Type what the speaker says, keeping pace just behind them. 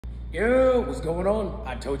Yo, what's going on?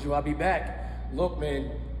 I told you I'll be back. Look, man,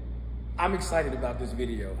 I'm excited about this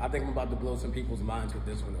video. I think I'm about to blow some people's minds with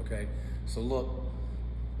this one, okay? So look,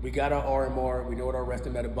 we got our RMR, we know what our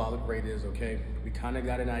resting metabolic rate is, okay? We kind of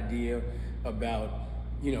got an idea about,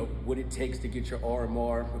 you know, what it takes to get your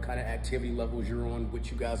RMR, what kind of activity levels you're on, what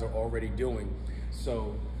you guys are already doing.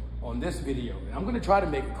 So on this video, and I'm gonna try to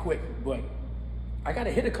make it quick, but I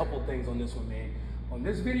gotta hit a couple of things on this one, man. On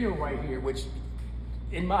this video right here, which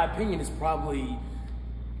in my opinion is probably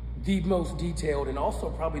the most detailed and also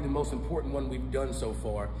probably the most important one we've done so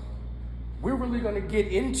far, we're really gonna get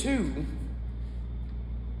into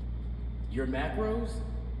your macros,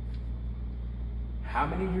 how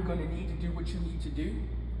many you're gonna need to do what you need to do.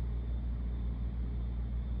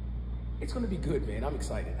 It's gonna be good, man. I'm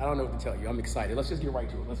excited. I don't know what to tell you. I'm excited. Let's just get right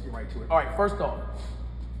to it. Let's get right to it. All right, first off,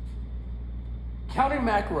 counting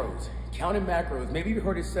macros. Counting macros. Maybe you've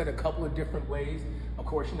heard it said a couple of different ways. Of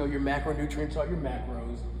course, you know your macronutrients are your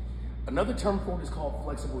macros. Another term for it is called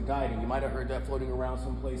flexible dieting. You might have heard that floating around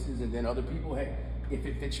some places, and then other people, hey, if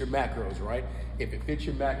it fits your macros, right? If it fits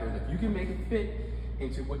your macros, if you can make it fit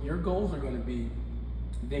into what your goals are gonna be,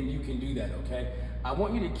 then you can do that, okay? I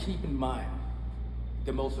want you to keep in mind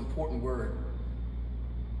the most important word.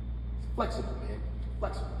 It's flexible, man.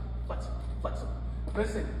 Flexible, flexible, flexible.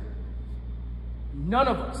 Listen, none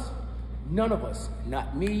of us,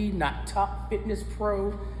 not me, not top fitness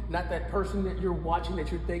pro, not that person that you're watching that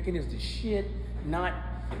you're thinking is the shit, not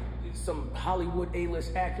some Hollywood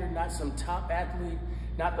A-list actor, not some top athlete,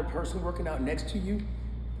 not the person working out next to you.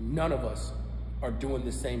 None of us are doing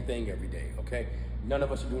the same thing every day, okay? None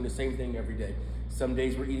of us are doing the same thing every day. Some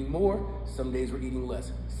days we're eating more, some days we're eating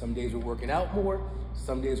less. Some days we're working out more,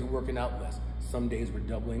 some days we're working out less. Some days we're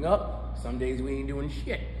doubling up, some days we ain't doing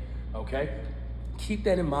shit, okay? Keep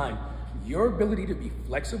that in mind. Your ability to be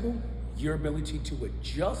flexible, your ability to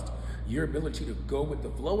adjust, your ability to go with the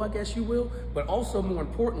flow, I guess you will, but also more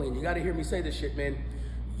importantly, and you gotta hear me say this shit, man,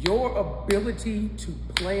 your ability to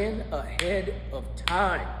plan ahead of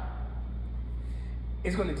time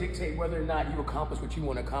is gonna dictate whether or not you accomplish what you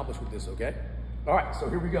wanna accomplish with this, okay? All right, so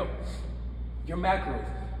here we go. Your macros.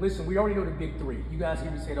 Listen, we already know the big three. You guys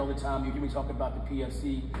hear me say it all the time. You hear me talking about the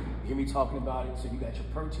PFC, you hear me talking about it. So you got your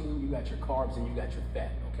protein, you got your carbs, and you got your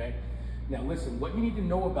fat, okay? Now listen, what you need to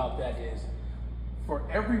know about that is for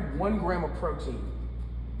every 1 gram of protein,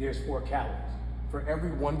 there's 4 calories. For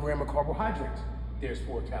every 1 gram of carbohydrates, there's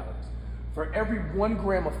 4 calories. For every 1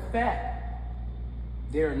 gram of fat,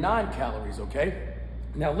 there are 9 calories, okay?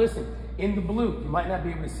 Now listen, in the blue, you might not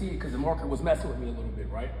be able to see it because the marker was messing with me a little bit,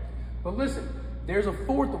 right? But listen, there's a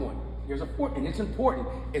fourth one. There's a fourth, and it's important,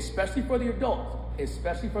 especially for the adults,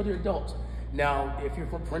 especially for the adults. Now, if you're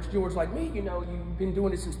from Prince George like me, you know, you've been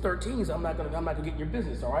doing this since 13, so I'm not gonna get in your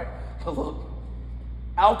business, all right? But look,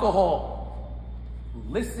 alcohol.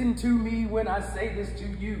 Listen to me when I say this to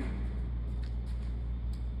you.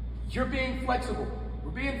 You're being flexible.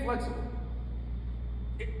 We're being flexible.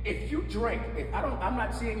 If you drink, I'm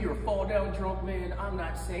not saying you're a fall down drunk, man. I'm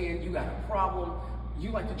not saying you got a problem.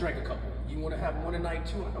 You like to drink a couple. You want to have one a night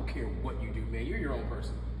too. I don't care what you do, man. You're your own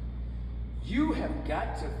person. You have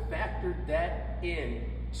got to factor that in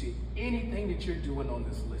to anything that you're doing on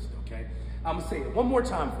this list, okay? I'm gonna say it one more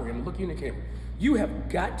time for you. I'm gonna look you in the camera. You have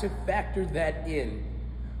got to factor that in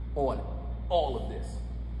on all of this,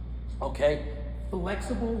 okay?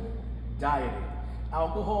 Flexible dieting.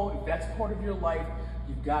 Alcohol, if that's part of your life,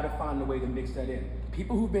 you've got to find a way to mix that in.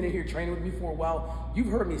 People who've been in here training with me for a while, you've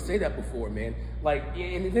heard me say that before, man. Like,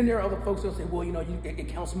 and then there are other folks that'll say, well, you know, it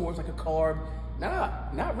counts more as like a carb. Nah,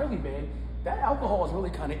 not really, man. That alcohol is really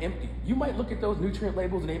kind of empty. You might look at those nutrient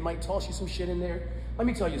labels and they might toss you some shit in there. Let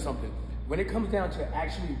me tell you something. When it comes down to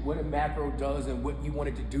actually what a macro does and what you want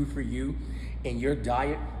it to do for you and your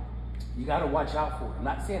diet, you got to watch out for it. I'm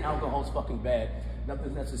not saying alcohol's fucking bad.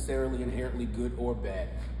 Nothing's necessarily inherently good or bad.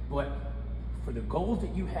 But for the goals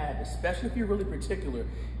that you have, especially if you're really particular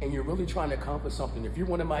and you're really trying to accomplish something, if you're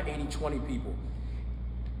one of my 80-20 people,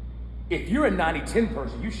 if you're a 90-10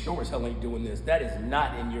 person, you sure as hell ain't doing this. That is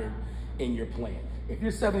not in your plan. If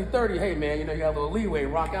you're 70-30, hey man, you know, you got a little leeway,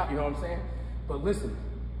 rock out, you know what I'm saying? But listen,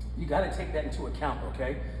 you gotta take that into account,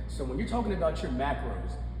 okay? So when you're talking about your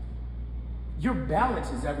macros, your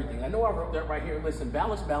balance is everything. I know I wrote that right here. Listen,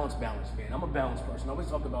 balance, balance, balance, man. I'm a balanced person. I always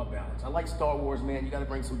talk about balance. I like Star Wars, man. You got to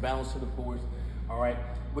bring some balance to the force, all right?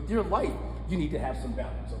 With your life, you need to have some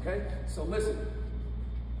balance, okay? So listen,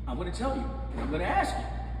 I'm going to tell you, and I'm going to ask you,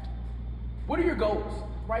 what are your goals?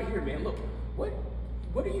 Right here, man. Look,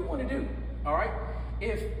 what do you want to do, all right?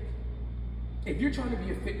 If you're trying to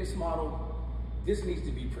be a fitness model, this needs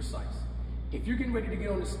to be precise. If you're getting ready to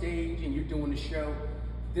get on the stage and you're doing the show,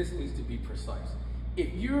 this needs to be precise.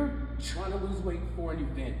 If you're trying to lose weight for an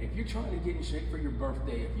event, if you're trying to get in shape for your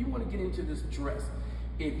birthday, if you want to get into this dress,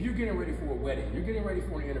 if you're getting ready for a wedding, you're getting ready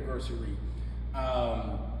for an anniversary,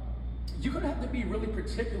 you're gonna have to be really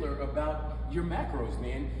particular about your macros,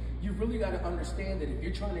 man. You really gotta understand that if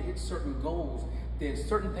you're trying to hit certain goals, then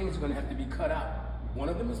certain things are gonna have to be cut out. One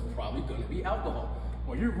of them is probably gonna be alcohol,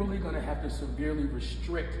 or you're really gonna have to severely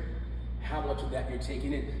restrict how much of that you're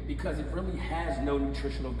taking in, because it really has no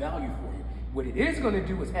nutritional value for you. What it is gonna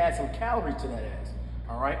do is add some calories to that ass,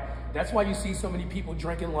 all right? That's why you see so many people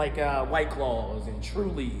drinking like White Claws and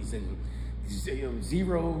Trulies and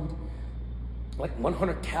zero, like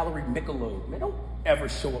 100 calorie Michelob. Man, don't ever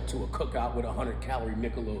show up to a cookout with 100 calorie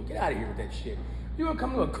Michelob. Get out of here with that shit. You gonna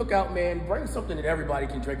come to a cookout, man, bring something that everybody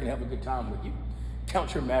can drink and have a good time with you.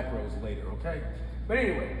 Count your macros later, okay? But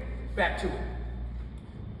anyway, back to it.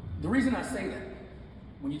 The reason I say that,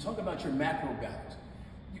 when you talk about your macro balance,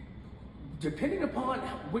 depending upon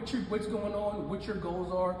what's going on, what your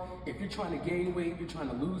goals are, if you're trying to gain weight, you're trying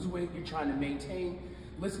to lose weight, you're trying to maintain,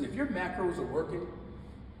 listen, if your macros are working,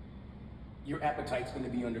 your appetite's gonna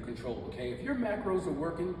be under control, okay? If your macros are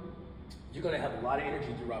working, you're gonna have a lot of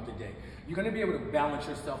energy throughout the day. You're gonna be able to balance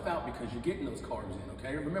yourself out because you're getting those carbs in,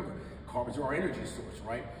 okay? Remember, carbs are our energy source,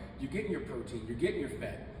 right? You're getting your protein, you're getting your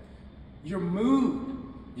fat. Your mood,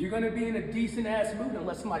 you're gonna be in a decent ass mood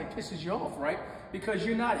unless somebody pisses you off, right? Because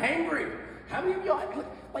you're not hangry. How many of y'all,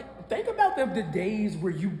 like, think about the days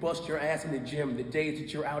where you bust your ass in the gym, the days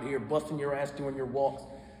that you're out here busting your ass doing your walks,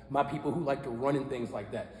 my people who like to run and things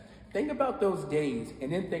like that. Think about those days,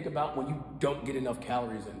 and then think about when you don't get enough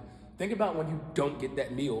calories in. Think about when you don't get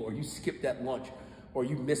that meal, or you skip that lunch, or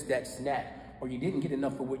you miss that snack, or you didn't get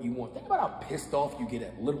enough of what you want. Think about how pissed off you get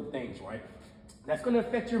at little things, right? That's gonna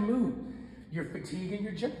affect your mood, your fatigue, and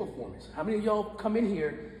your gym performance. How many of y'all come in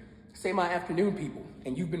here, say my afternoon people,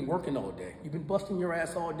 and you've been working all day. You've been busting your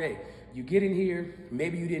ass all day. You get in here,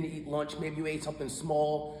 maybe you didn't eat lunch, maybe you ate something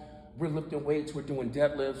small. We're lifting weights, we're doing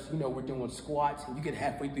deadlifts, you know, we're doing squats, and you get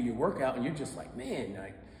halfway through your workout and you're just like, man,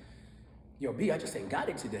 like, yo, B, I just ain't got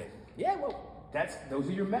it today. Yeah, well, those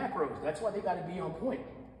are your macros. That's why they gotta be on point.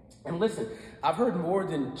 And listen, I've heard more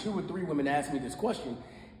than 2 or 3 women ask me this question,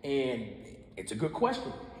 and it's a good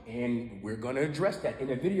question. And we're gonna address that in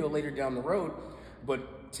a video later down the road.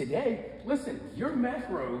 But today, listen, your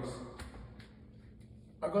macros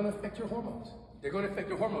are gonna affect your hormones. They're gonna affect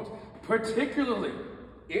your hormones, particularly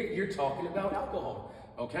if you're talking about alcohol,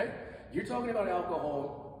 okay? You're talking about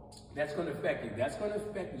alcohol, that's gonna affect you. That's gonna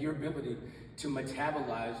affect your ability to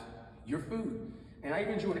metabolize your food. And I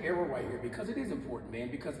even drew an arrow right here because it is important,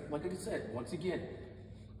 man, because like I said, once again,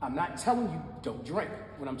 I'm not telling you don't drink.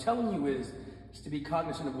 What I'm telling you is to be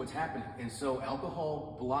cognizant of what's happening. And so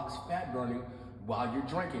alcohol blocks fat burning while you're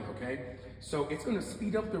drinking, okay? So it's gonna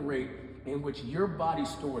speed up the rate in which your body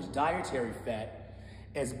stores dietary fat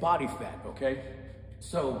as body fat, okay?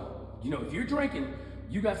 So, you know, if you're drinking,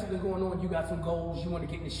 you got something going on, you got some goals, you want to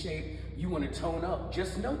get into shape, you want to tone up,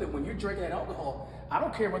 just know that when you're drinking that alcohol, I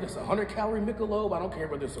don't care whether it's a 100 calorie Michelob, I don't care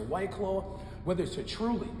whether it's a White Claw, whether it's a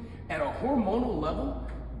Truly, at a hormonal level,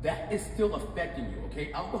 that is still affecting you,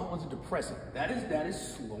 okay? Alcohol is a depressant. That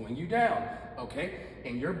is slowing you down, okay?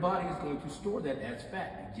 And your body is going to store that as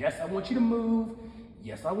fat. Yes, I want you to move.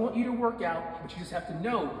 Yes, I want you to work out, but you just have to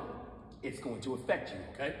know it's going to affect you,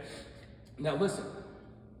 okay? Now listen,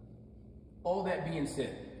 all that being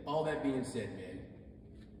said, man,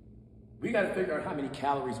 we got to figure out how many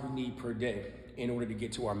calories we need per day in order to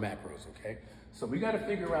get to our macros, okay? So we got to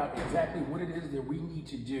figure out exactly what it is that we need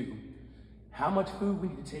to do, how much food we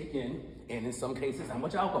need to take in, and in some cases, how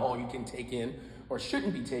much alcohol you can take in or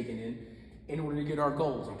shouldn't be taken in order to get our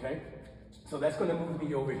goals, okay? So that's going to move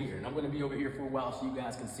me over here, and I'm going to be over here for a while so you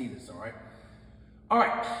guys can see this, all right? All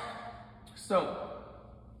right, so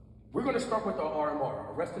we're gonna start with our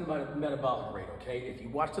RMR, Arrested Metabolic Rate, okay? If you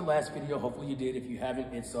watched the last video, hopefully you did. If you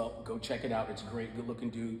haven't, it's up. Go check it out. It's great. Good looking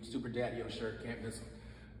dude. Super Daddy-O shirt. Can't miss him.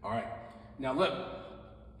 All right. Now look,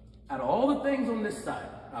 out of all the things on this side,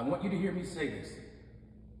 I want you to hear me say this.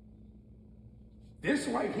 This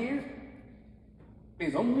right here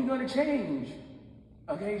is only gonna change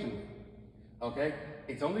occasionally, okay?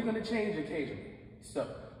 It's only gonna change occasionally. So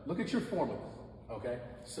look at your formulas, okay?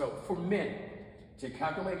 So for men, to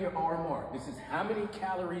calculate your RMR, this is how many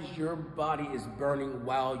calories your body is burning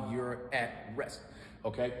while you're at rest,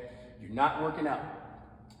 okay? You're not working out,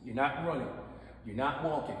 you're not running, you're not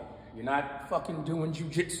walking, you're not fucking doing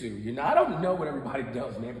jujitsu. I don't know what everybody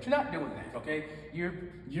does, man, but you're not doing that, okay? You're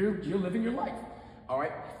living your life, all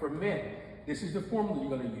right? For men, this is the formula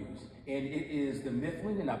you're gonna use, and it is the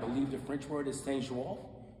Mifflin, and I believe the French word is Saint-Joie,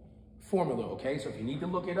 formula, okay? So if you need to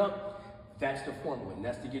look it up, that's the formula, and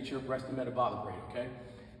that's to get your resting metabolic rate, okay?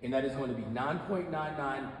 And that is going to be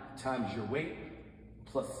 9.99 times your weight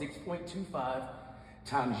plus 6.25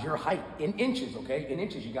 times your height in inches, okay? In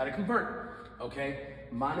inches, you gotta convert, okay?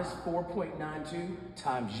 Minus 4.92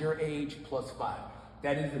 times your age plus 5.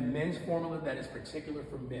 That is the men's formula that is particular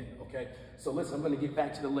for men, okay? So listen, I'm gonna get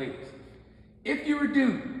back to the ladies. If you're a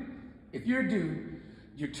dude,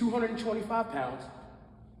 you're 225 pounds,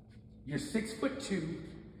 you're 6'2",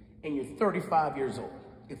 and you're 35 years old.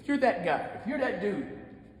 If you're that guy, if you're that dude,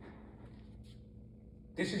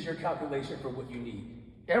 this is your calculation for what you need.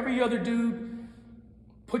 Every other dude,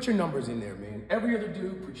 put your numbers in there, man. Every other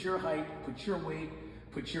dude, put your height, put your weight,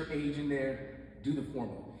 put your age in there, do the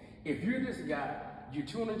formula. If you're this guy, you're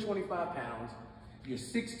 225 pounds, you're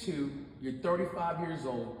 6'2", you're 35 years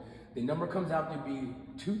old, the number comes out to be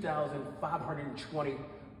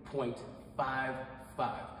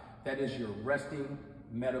 2,520.55. That is your resting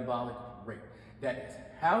metabolic rate. That is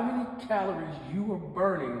how many calories you are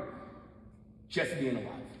burning just being alive.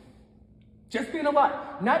 Just being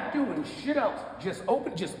alive, not doing shit else. Just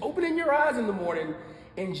opening your eyes in the morning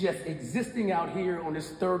and just existing out here on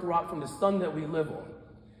this third rock from the sun that we live on.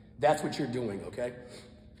 That's what you're doing, okay?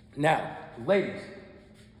 Now, ladies,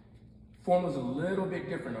 formula's a little bit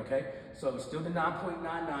different, okay? So it's still the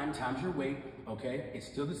 9.99 times your weight, okay? It's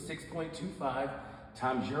still the 6.25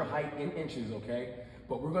 times your height in inches, okay?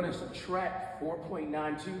 But we're gonna subtract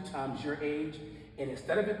 4.92 times your age, and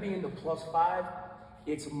instead of it being the plus 5,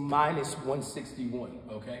 it's minus 161,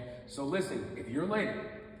 okay? So listen, if you're a lady,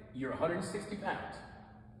 you're 160 pounds,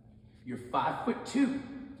 you're 5'2",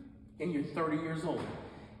 and you're 30 years old.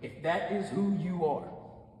 If that is who you are,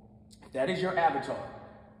 if that is your avatar,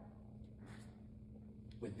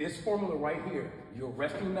 with this formula right here, your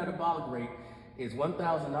resting metabolic rate is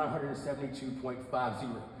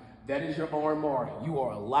 1,972.50. That is your RMR. You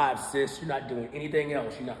are alive, sis. You're not doing anything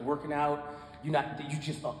else. You're not working out. You're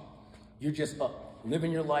just up. You're just up.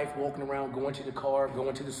 Living your life, walking around, going to the car,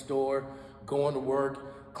 going to the store, going to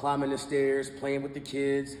work, climbing the stairs, playing with the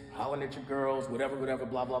kids, hollering at your girls, whatever,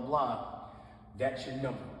 blah, blah, blah. That's your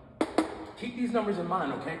number. Keep these numbers in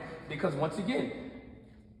mind, okay? Because once again,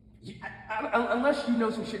 unless you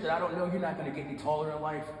know some shit that I don't know, you're not gonna get any taller in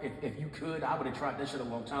life. If you could, I would have tried that shit a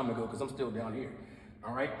long time ago because I'm still down here,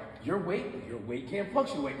 all right? Your weight can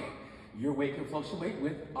fluctuate. Your weight can fluctuate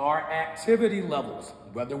with our activity levels,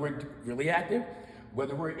 whether we're really active,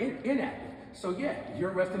 whether we're inactive. So yeah,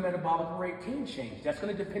 your resting metabolic rate can change. That's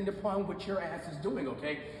gonna depend upon what your ass is doing,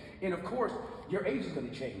 okay? And of course, your age is gonna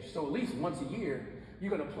change. So at least once a year,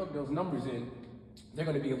 you're gonna plug those numbers in. They're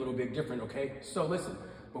gonna be a little bit different, okay? So listen,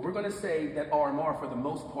 but we're gonna say that RMR for the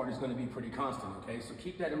most part is gonna be pretty constant, okay? So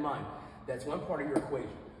keep that in mind. That's one part of your equation.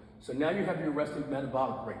 So now you have your resting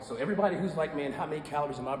metabolic rate. So everybody who's like, man, how many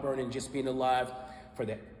calories am I burning just being alive? For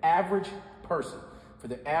the average person,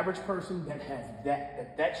 that has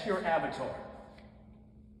that's your avatar.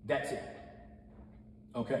 That's it.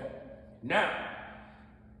 Okay. Now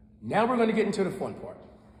we're gonna get into the fun part.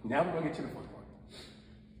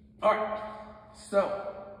 All right,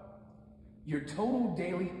 so your total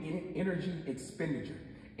daily energy expenditure.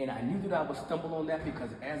 And I knew that I would stumble on that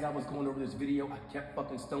because as I was going over this video, I kept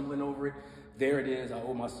fucking stumbling over it. There it is, I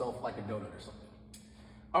owe myself like a donut or something.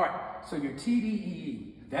 All right, so your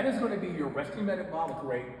TDEE, that is gonna be your resting metabolic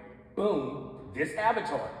rate, boom, this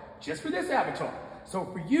avatar, just for this avatar. So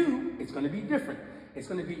for you, it's gonna be different. It's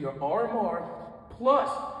gonna be your RMR plus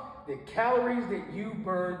the calories that you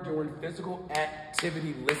burn during physical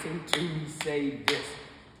activity. Listen to me say this.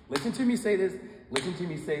 Listen to me say this. Listen to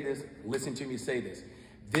me say this. Listen to me say this.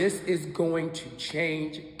 This is going to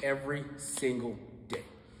change every single day.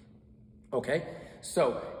 Okay?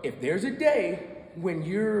 So if there's a day when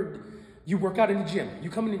you work out in the gym,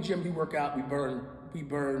 you come in the gym, you work out, we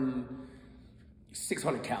burn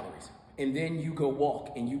 600 calories. And then you go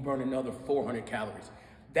walk and you burn another 400 calories.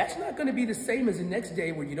 That's not gonna be the same as the next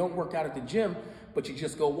day where you don't work out at the gym, but you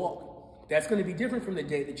just go walk. That's gonna be different from the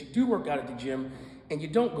day that you do work out at the gym and you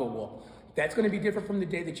don't go walk. That's gonna be different from the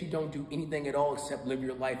day that you don't do anything at all except live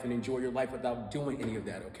your life and enjoy your life without doing any of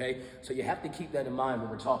that, okay? So you have to keep that in mind when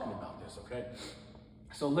we're talking about this, okay?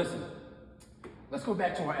 So listen, let's go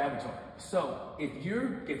back to our avatar. So if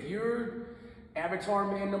you're avatar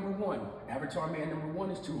man number one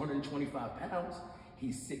is 225 pounds.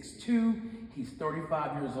 He's 6'2", he's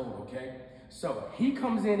 35 years old, okay? So he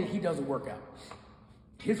comes in and he does a workout.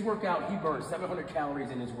 His workout, he burns 700 calories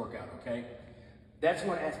in his workout, okay? That's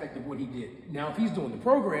one aspect of what he did. Now, if he's doing the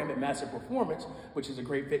program at Massive Performance, which is a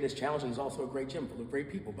great fitness challenge and is also a great gym full of great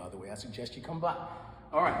people, by the way, I suggest you come by.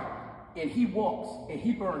 All right, and he walks and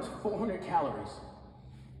he burns 400 calories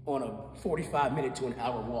on a 45-minute to an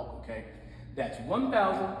hour walk, okay? That's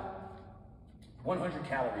 1,100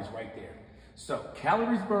 calories right there. So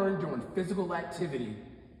calories burned during physical activity,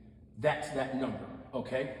 that's that number,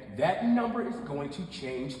 okay? That number is going to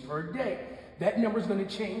change per day. That number is going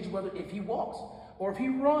to change whether if he walks or if he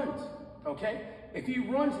runs, okay? If he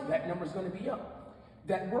runs, that number is going to be up.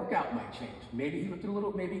 That workout might change. Maybe he lifted a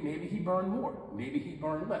little, maybe he burned more, maybe he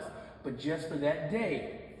burned less. But just for that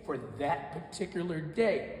day, for that particular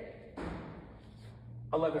day,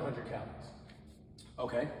 1,100 calories,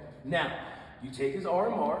 okay? Now, you take his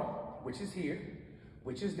RMR, which is here,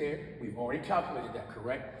 which is there. We've already calculated that,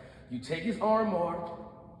 correct? You take his RMR,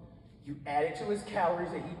 you add it to his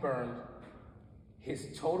calories that he burned, his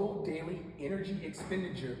total daily energy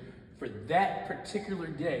expenditure for that particular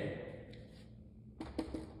day,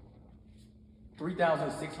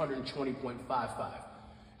 3,620.55.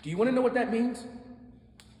 Do you want to know what that means?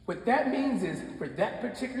 What that means is for that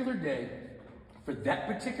particular day, for that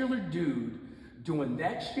particular dude doing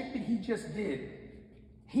that shit that he just did,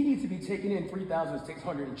 he needs to be taking in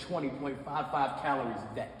 3,620.55 calories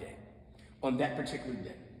that day, on that particular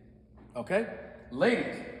day, okay?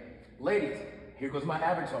 Ladies, here goes my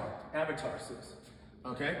avatar sis,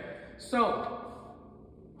 okay? So,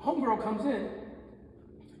 homegirl comes in,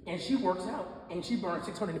 and she works out, and she burns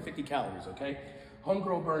 650 calories, okay?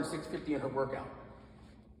 Homegirl burns 650 in her workout.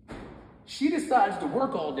 She decides to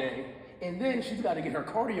work all day, and then she's got to get her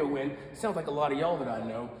cardio in. Sounds like a lot of y'all that I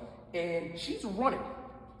know. And she's running.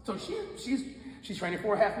 So she's training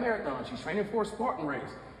for a half marathon. She's training for a Spartan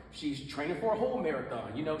race. She's training for a whole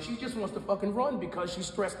marathon. You know, she just wants to fucking run because she's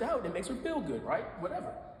stressed out. It makes her feel good, right?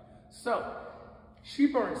 Whatever. So she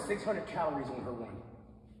burns 600 calories on her run.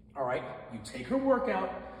 All right? You take her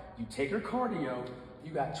workout, you take her cardio,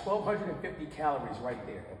 you got 1,250 calories right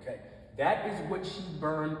there, okay? That is what she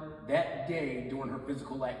burned that day during her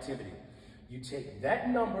physical activity. You take that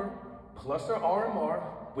number plus her RMR,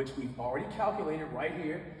 which we've already calculated right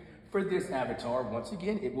here for this avatar. Once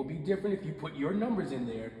again, it will be different if you put your numbers in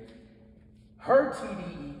there. Her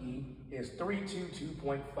TDEE is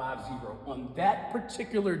 322.50 on that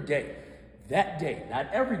particular day. That day,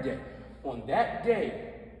 not every day. On that day,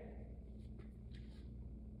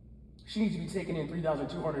 she needs to be taking in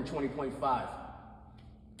 3,220.5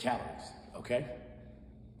 calories, okay?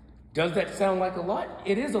 Does that sound like a lot?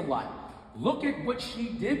 It is a lot. Look at what she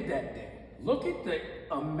did that day. Look at the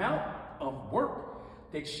amount of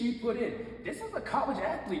work that she put in. This is a college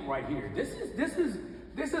athlete right here. This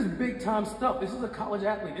is big time stuff. This is a college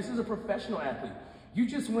athlete. This is a professional athlete. You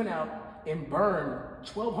just went out and burned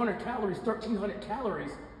 1,200 calories, 1,300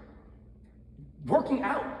 calories working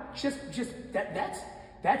out.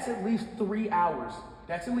 That's at least 3 hours.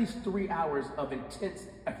 That's at least 3 hours of intense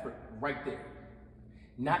effort right there.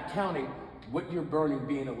 Not counting what you're burning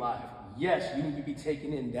being alive. Yes, you need to be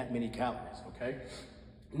taking in that many calories, okay?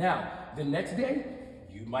 Now, the next day,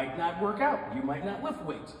 you might not work out. You might not lift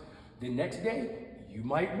weights. The next day, you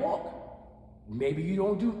might walk. Maybe you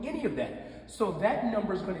don't do any of that. So that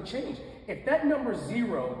number is going to change. If that number is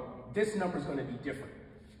 0, this number is going to be different.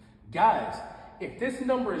 Guys, if this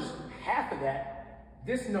number is half of that,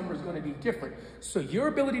 this number is going to be different. So your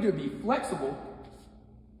ability to be flexible,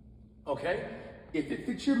 okay, if it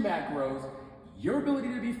fits your macros, your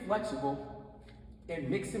ability to be flexible and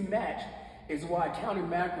mix and match is why counting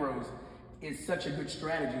macros is such a good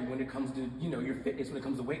strategy when it comes to, you know, your fitness, when it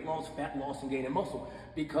comes to weight loss, fat loss, and gaining muscle,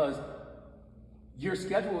 because your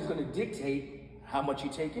schedule is going to dictate how much you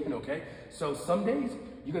take in, okay? So some days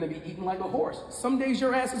you're going to be eating like a horse. Some days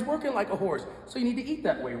your ass is working like a horse, so you need to eat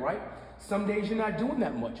that way, right? Some days you're not doing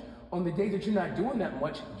that much. On the days that you're not doing that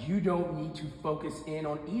much, you don't need to focus in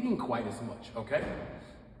on eating quite as much, okay?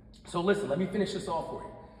 So listen, let me finish this off for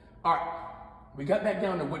you. All right, we got back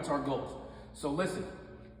down to what's our goals. So listen,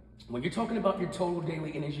 when you're talking about your total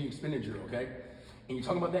daily energy expenditure, okay, and you're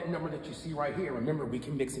talking about that number that you see right here, remember, we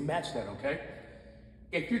can mix and match that, okay?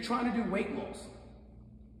 If you're trying to do weight loss,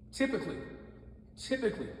 typically,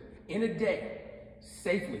 in a day,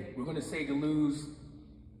 safely, we're gonna say to lose,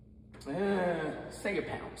 say a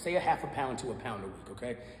pound, say a half a pound to a pound a week,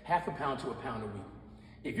 okay? Half a pound to a pound a week.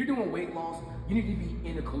 If you're doing weight loss, you need to be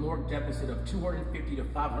in a caloric deficit of 250 to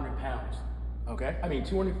 500 pounds, okay?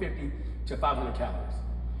 250 to 500 calories.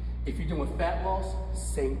 If you're doing fat loss,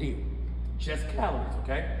 same deal, just calories,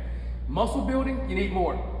 okay? Muscle building, you need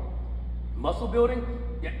more. Muscle building,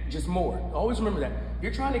 yeah, just more. Always remember that. If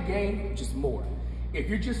you're trying to gain, just more. If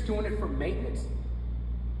you're just doing it for maintenance,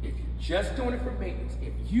 if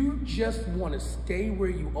you just want to stay where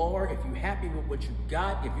you are, if you're happy with what you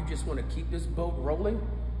got, if you just want to keep this boat rolling,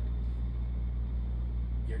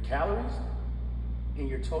 your calories and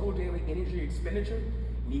your total daily energy expenditure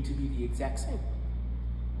need to be the exact same.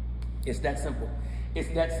 It's that simple. It's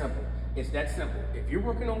that simple. It's that simple. If you're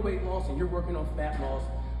working on weight loss and you're working on fat loss,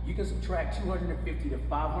 you can subtract 250 to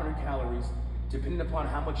 500 calories depending upon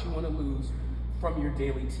how much you want to lose from your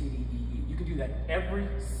daily TDEE. You can do that every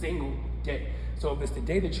single day. So if it's the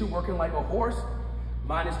day that you're working like a horse,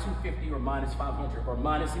 minus 250 or minus 500 or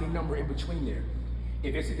minus any number in between there.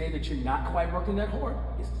 If it's the day that you're not quite working that hard,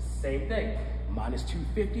 it's the same thing. Minus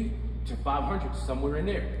 250 to 500, somewhere in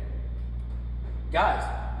there. Guys,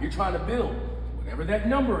 you're trying to build, whatever that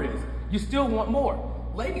number is, you still want more.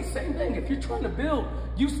 Ladies, same thing. If you're trying to build,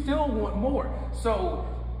 you still want more. So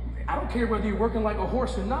I don't care whether you're working like a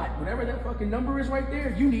horse or not. Whatever that fucking number is right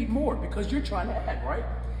there, you need more because you're trying to add, right?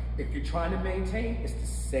 If you're trying to maintain, it's the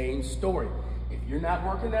same story. If you're not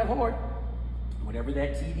working that hard, whatever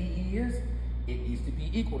that TDE is, it needs to be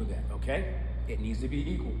equal to that, okay? It needs to be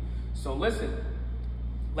equal. So listen,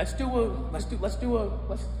 let's let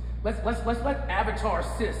Avatar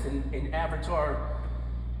Sis and Avatar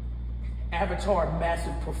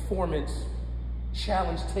Massive Performance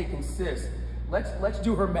Challenge taking Sis. Let's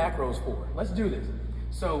do her macros for her. Let's do this.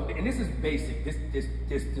 So, and this is basic.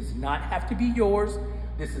 This does not have to be yours.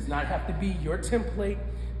 This does not have to be your template.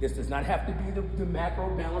 This does not have to be the macro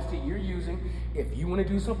balance that you're using. If you want to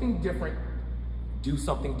do something different, do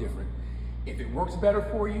something different. If it works better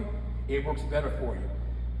for you, it works better for you.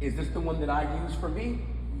 Is this the one that I use for me?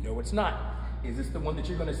 No, it's not. Is this the one that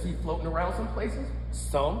you're going to see floating around some places?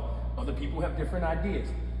 Some. Other people have different ideas.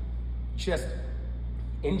 Just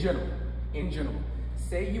in general,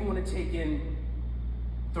 say you want to take in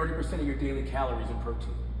 30% of your daily calories in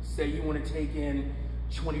protein. Say you want to take in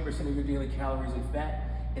 20% of your daily calories in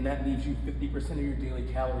fat, and that leaves you 50% of your daily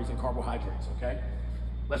calories in carbohydrates, okay?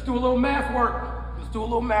 Let's do a little math work. Let's do a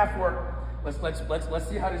little math work. Let's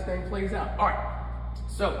see how this thing plays out. All right,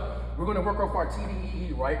 so we're gonna work off our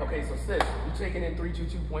TDEE, right? Okay, so sis, you're taking in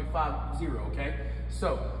 322.50, okay?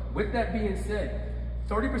 So with that being said,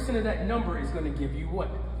 30% of that number is gonna give you what?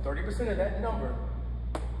 30% of that number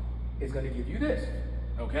is gonna give you this,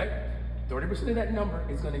 okay? 30% of that number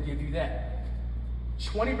is gonna give you that.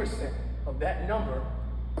 20% of that number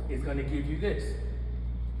is gonna give you this.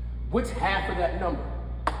 What's half of that number?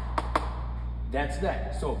 That's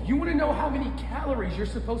that. So if you wanna know how many calories you're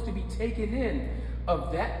supposed to be taking in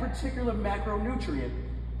of that particular macronutrient,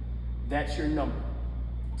 that's your number.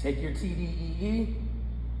 Take your TDEE,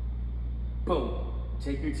 boom.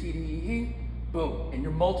 Take your TDEE, boom. And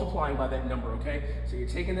you're multiplying by that number, okay? So you're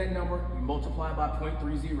taking that number, you multiply by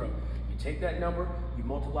 0.30. You take that number, you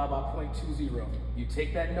multiply by 0.20. You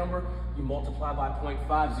take that number, you multiply by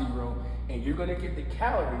 0.50, and you're gonna get the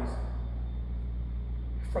calories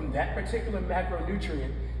from that particular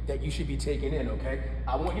macronutrient that you should be taking in, okay?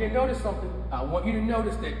 I want you to notice something. I want you to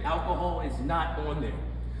notice that alcohol is not on there.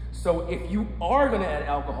 So if you are gonna add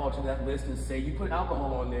alcohol to that list and say you put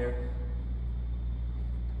alcohol on there,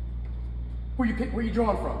 where you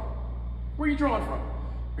drawing from? Where you drawing from?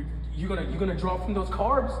 You're gonna draw from those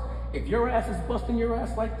carbs? If your ass is busting your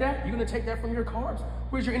ass like that, you're gonna take that from your carbs?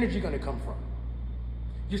 Where's your energy gonna come from?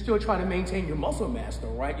 You're still trying to maintain your muscle mass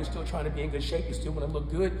though, right? You're still trying to be in good shape. You still want to look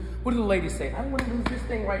good. What do the ladies say? I don't want to lose this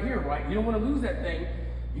thing right here, right? You don't want to lose that thing.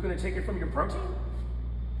 You're going to take it from your protein?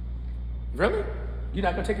 Really? You're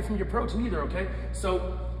not going to take it from your protein either, okay?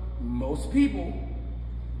 So most people,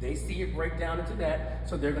 they see it break down into that,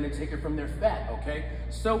 so they're going to take it from their fat, okay?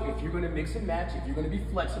 So if you're going to mix and match, if you're going to be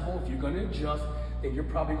flexible, if you're going to adjust, then you're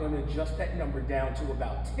probably going to adjust that number down to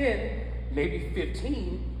about 10, maybe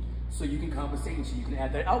 15, so you can compensate and so you can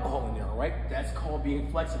add that alcohol in there, all right? That's called being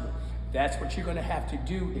flexible. That's what you're gonna have to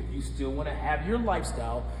do if you still wanna have your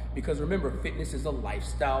lifestyle, because remember, fitness is a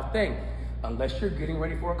lifestyle thing. Unless you're getting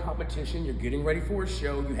ready for a competition, you're getting ready for a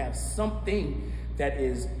show, you have something that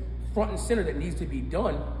is front and center that needs to be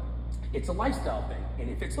done, it's a lifestyle thing. And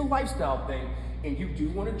if it's a lifestyle thing and you do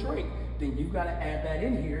wanna drink, then you've gotta add that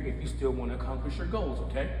in here if you still wanna accomplish your goals,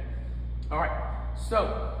 okay? All right,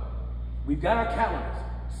 so we've got our calories.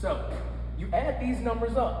 So you add these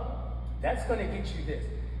numbers up, that's gonna get you this.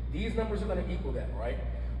 These numbers are gonna equal that, right?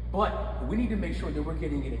 But we need to make sure that we're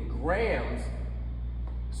getting it in grams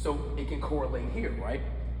so it can correlate here, right?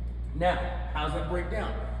 Now, how does that break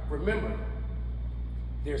down? Remember,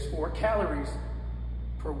 there's 4 calories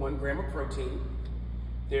per 1 gram of protein.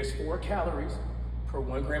 There's 4 calories per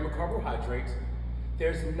 1 gram of carbohydrates.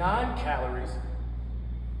 There's 9 calories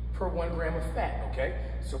per 1 gram of fat, okay?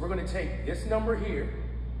 So we're gonna take this number here,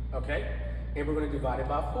 okay? And we're gonna divide it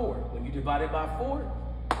by 4. When you divide it by 4,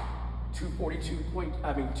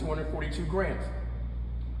 242 grams.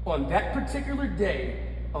 On that particular day,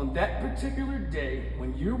 on that particular day,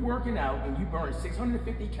 when you're working out and you burn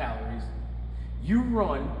 650 calories, you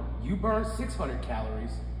burn 600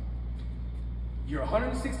 calories, you're a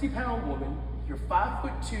 160-pound woman, you're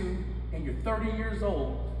 5'2", and you're 30 years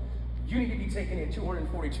old, you need to be taking in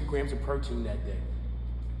 242 grams of protein that day.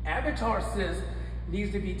 Avatar Sis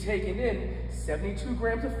needs to be taking in 72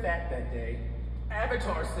 grams of fat that day.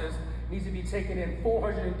 Avatar Sis needs to be taking in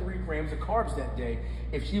 403 grams of carbs that day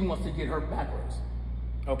if she wants to get her macros,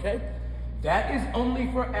 okay? That is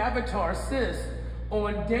only for Avatar Sis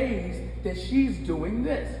on days that she's doing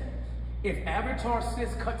this. If Avatar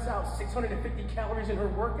Sis cuts out 650 calories in her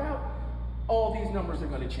workout, all these numbers are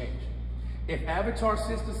gonna change. If Avatar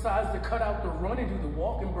Sis decides to cut out the run and do the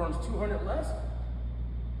walk and burns 200 less,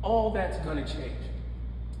 all that's gonna change.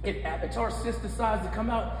 If Avatar Sis decides to come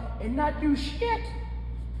out and not do shit,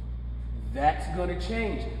 that's gonna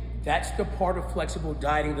change. That's the part of flexible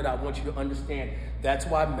dieting that I want you to understand. That's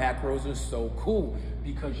why macros are so cool,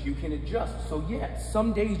 because you can adjust. So yeah,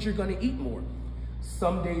 some days you're gonna eat more.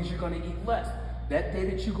 Some days you're gonna eat less. That day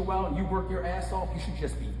that you go out and you work your ass off, you should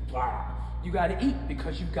just be blah. You gotta eat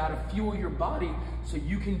because you've gotta fuel your body so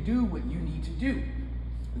you can do what you need to do.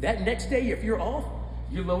 That next day, if you're off,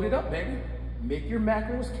 you load it up, baby. Make your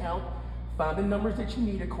macros count, find the numbers that you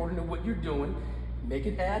need according to what you're doing, make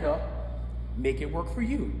it add up, make it work for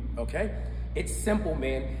you, okay? It's simple,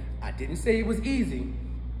 man. I didn't say it was easy.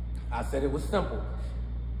 I said it was simple.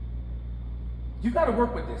 You gotta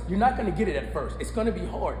work with this. You're not gonna get it at first. It's gonna be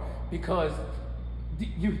hard because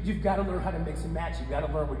you've gotta learn how to mix and match. You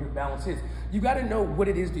gotta learn where your balance is. You gotta know what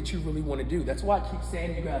it is that you really wanna do. That's why I keep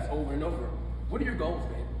saying to you guys over and over, what are your goals,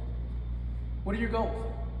 man? What are your goals?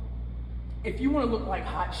 If you wanna look like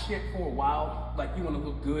hot shit for a while, like you wanna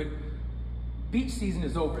look good, beach season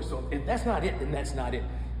is over. So if that's not it, then that's not it.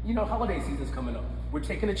 You know, holiday season's coming up. We're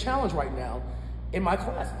taking a challenge right now in my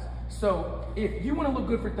classes. So if you wanna look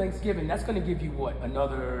good for Thanksgiving, that's gonna give you what,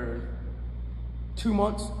 another 2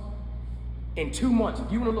 months? In 2 months,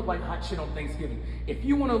 if you wanna look like hot shit on Thanksgiving, if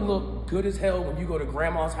you wanna look good as hell when you go to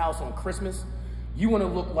grandma's house on Christmas, you wanna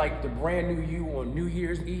look like the brand new you on New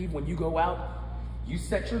Year's Eve when you go out, you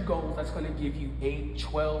set your goals. That's gonna give you 8,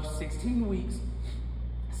 12, 16 weeks.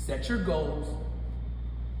 Set your goals.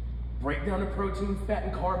 Break down the protein, fat,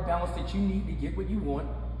 and carb balance that you need to get what you want.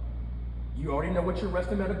 You already know what your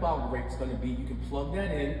resting metabolic rate is gonna be. You can plug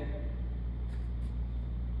that in.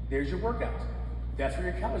 There's your workouts. That's where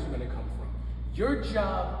your calories are gonna come from. Your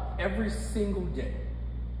job every single day,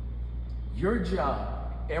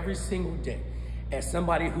 as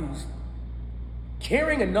somebody who's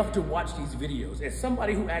caring enough to watch these videos, as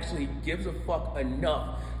somebody who actually gives a fuck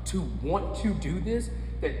enough to want to do this,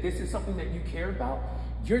 that this is something that you care about,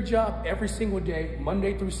 your job every single day,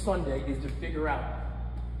 Monday through Sunday, is to figure out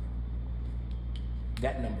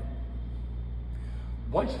that number.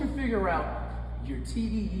 Once you figure out your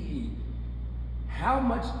TDEE, how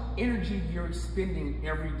much energy you're expending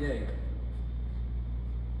every day,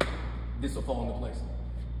 this will fall into place.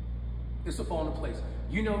 This will fall into place.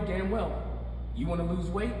 You know damn well, you wanna lose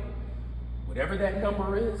weight? Whatever that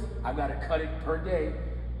number is, I've gotta cut it per day,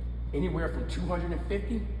 anywhere from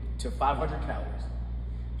 250 to 500 calories.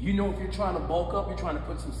 You know if you're trying to bulk up, you're trying to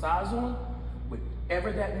put some size on,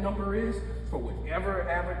 whatever that number is, for whatever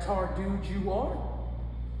avatar dude you are,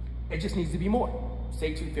 it just needs to be more.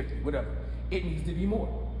 Say 250, whatever. It needs to be more.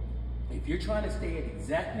 If you're trying to stay at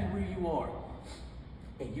exactly where you are,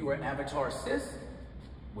 and you are Avatar Sis,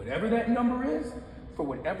 whatever that number is, for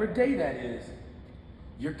whatever day that is,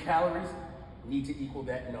 your calories need to equal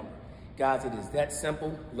that number. Guys, it is that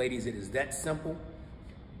simple. Ladies, it is that simple.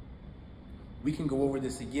 We can go over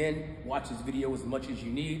this again. Watch this video as much as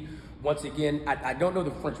you need. Once again, I don't know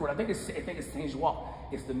the French word. I think it's Saint-Joie.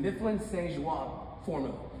 It's the Mifflin Saint-Joie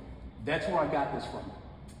formula. That's where I got this from.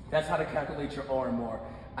 That's how to calculate your RMR.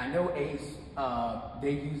 I know ACE,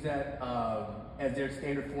 they use that as their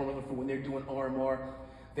standard formula for when they're doing RMR.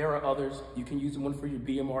 There are others. You can use one for your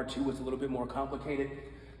BMR too. It's a little bit more complicated,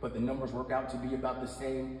 but the numbers work out to be about the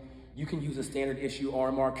same. You can use a standard issue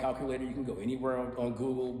RMR calculator. You can go anywhere on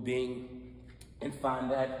Google, Bing, and find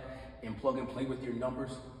that and plug and play with your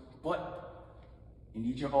numbers. But you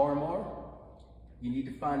need your RMR. You need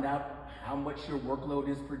to find out how much your workload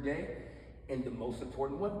is per day. And the most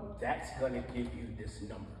important one, that's gonna give you this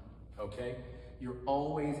number, okay? You're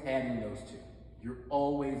always adding those two. You're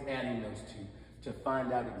always adding those two to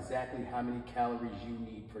find out exactly how many calories you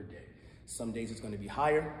need per day. Some days it's gonna be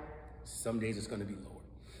higher, some days it's gonna be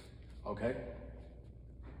lower, okay?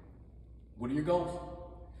 What are your goals?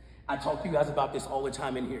 I talk to you guys about this all the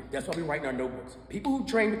time in here. That's why we write in our notebooks. People who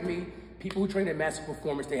train with me, people who train at Master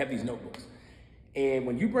Performance, they have these notebooks. And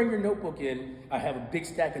when you bring your notebook in, I have a big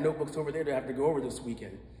stack of notebooks over there that I have to go over this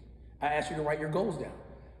weekend. I ask you to write your goals down.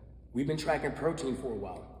 We've been tracking protein for a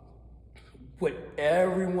while. What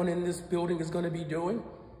everyone in this building is going to be doing,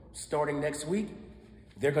 starting next week,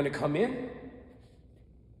 they're going to come in,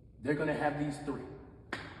 they're going to have these 3.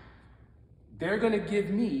 They're going to give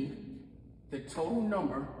me the total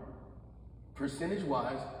number,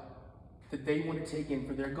 percentage-wise, that they want to take in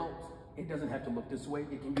for their goals. It doesn't have to look this way.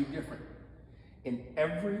 It can be different. And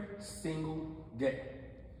every single day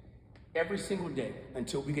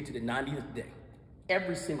until we get to the 90th day,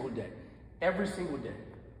 every single day,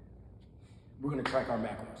 we're going to track our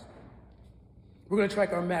macros. We're going to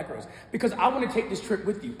track our macros because I want to take this trip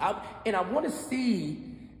with you. And I want to see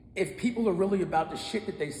if people are really about the shit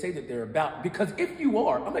that they say that they're about. Because if you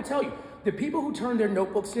are, I'm going to tell you, the people who turn their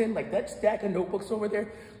notebooks in, like that stack of notebooks over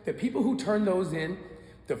there, the people who turn those in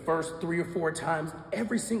the first 3 or 4 times,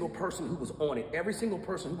 every single person who was on it, every single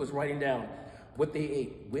person who was writing down what they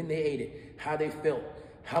ate, when they ate it, how they felt,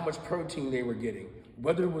 how much protein they were getting,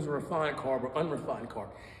 whether it was a refined carb or unrefined carb.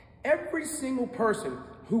 Every single person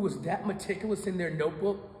who was that meticulous in their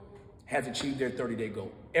notebook has achieved their 30-day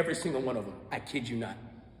goal. Every single one of them. I kid you not.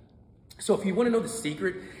 So if you want to know the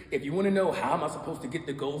secret, if you want to know how am I supposed to get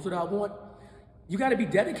the goals that I want, you got to be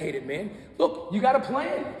dedicated, man. Look, you got to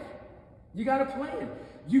plan. You got to plan.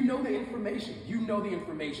 You know the information. You know the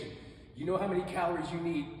information. You know how many calories you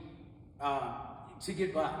need to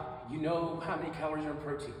get by. You know how many calories are in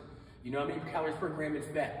protein. You know how many calories per gram in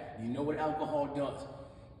fat. You know what alcohol does.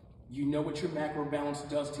 You know what your macro balance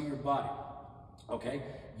does to your body. Okay?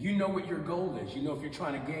 You know what your goal is. You know if you're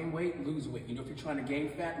trying to gain weight, lose weight. You know if you're trying to gain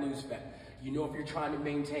fat, lose fat. You know if you're trying to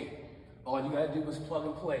maintain. All you gotta do is plug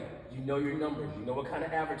and play. You know your numbers. You know what kind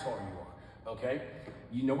of avatar you are. Okay?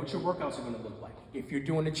 You know what your workouts are gonna look like. If you're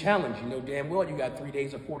doing a challenge, you know damn well you got 3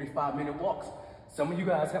 days of 45-minute walks. Some of you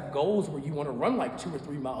guys have goals where you want to run like 2 or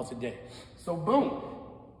 3 miles a day. So boom.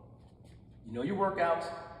 You know your workouts.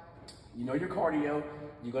 You know your cardio.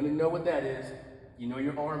 You're gonna know what that is. You know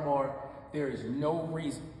your arm bar. There is no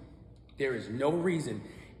reason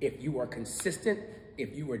if you are consistent,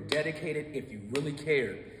 if you are dedicated, if you really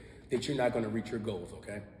care, that you're not gonna reach your goals,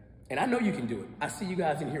 okay? And I know you can do it. I see you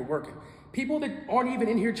guys in here working. People that aren't even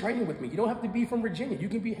in here training with me, you don't have to be from Virginia. You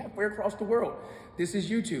can be halfway across the world. This is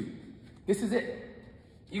YouTube. This is it.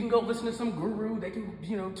 You can go listen to some guru. They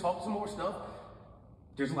can, talk some more stuff.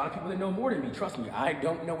 There's a lot of people that know more than me. Trust me, I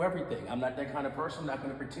don't know everything. I'm not that kind of person. I'm not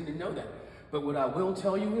gonna pretend to know that. But what I will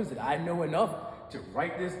tell you is that I know enough to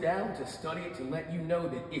write this down, to study it, to let you know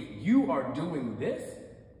that if you are doing this,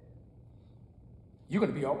 you're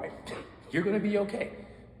gonna be all right. You're gonna be okay.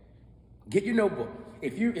 Get your notebook.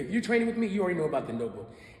 If you're training with me, you already know about the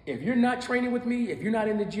notebook. If you're not training with me, if you're not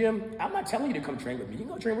in the gym, I'm not telling you to come train with me. You can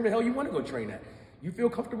go train where the hell you want to go train at. You feel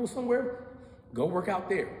comfortable somewhere? Go work out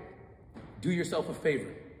there. Do yourself a favor.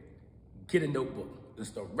 Get a notebook.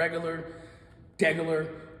 Just a regular,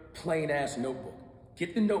 plain ass notebook.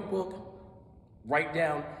 Get the notebook, write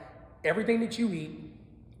down everything that you eat,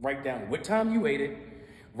 write down what time you ate it,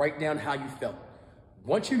 write down how you felt.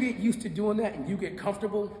 Once you get used to doing that and you get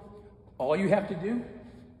comfortable, all you have to do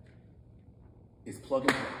is plug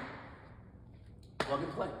and play. Plug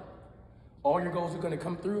and play. All your goals are going to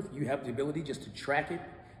come through if you have the ability just to track it,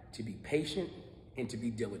 to be patient, and to be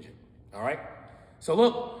diligent. All right? So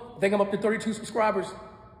look, I think I'm up to 32 subscribers.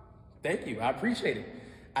 Thank you. I appreciate it.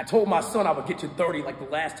 I told my son I would get to 30 like the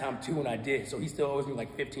last time too, and I did. So he still owes me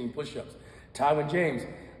like 15 push-ups. Tywin James,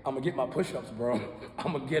 I'm going to get my push-ups, bro.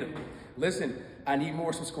 I'm going to get them. Listen, I need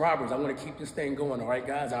more subscribers. I want to keep this thing going. All right,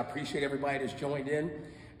 guys? I appreciate everybody that's joined in.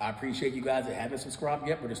 I appreciate you guys that haven't subscribed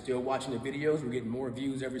yet, but are still watching the videos. We're getting more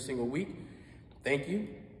views every single week. Thank you.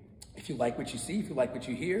 If you like what you see, if you like what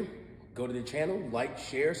you hear, go to the channel, like,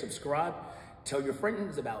 share, subscribe, tell your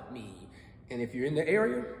friends about me. And if you're in the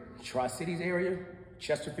area, Tri-Cities area,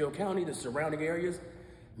 Chesterfield County, the surrounding areas,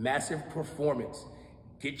 massive performance.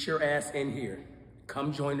 Get your ass in here.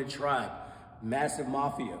 Come join the tribe. Massive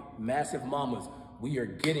mafia, massive mamas. We are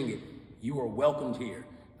getting it. You are welcomed here,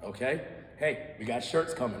 okay? Hey, we got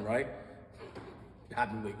shirts coming, right?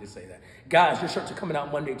 I've been waiting to say that. Guys, your shirts are coming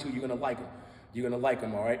out Monday too. You're gonna like them. You're gonna like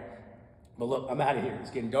them, all right? But look, I'm out of here. It's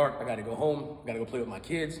getting dark. I gotta go home. I gotta go play with my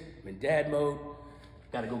kids. I'm in dad mode.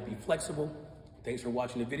 Gotta go be flexible. Thanks for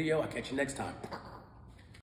watching the video. I'll catch you next time.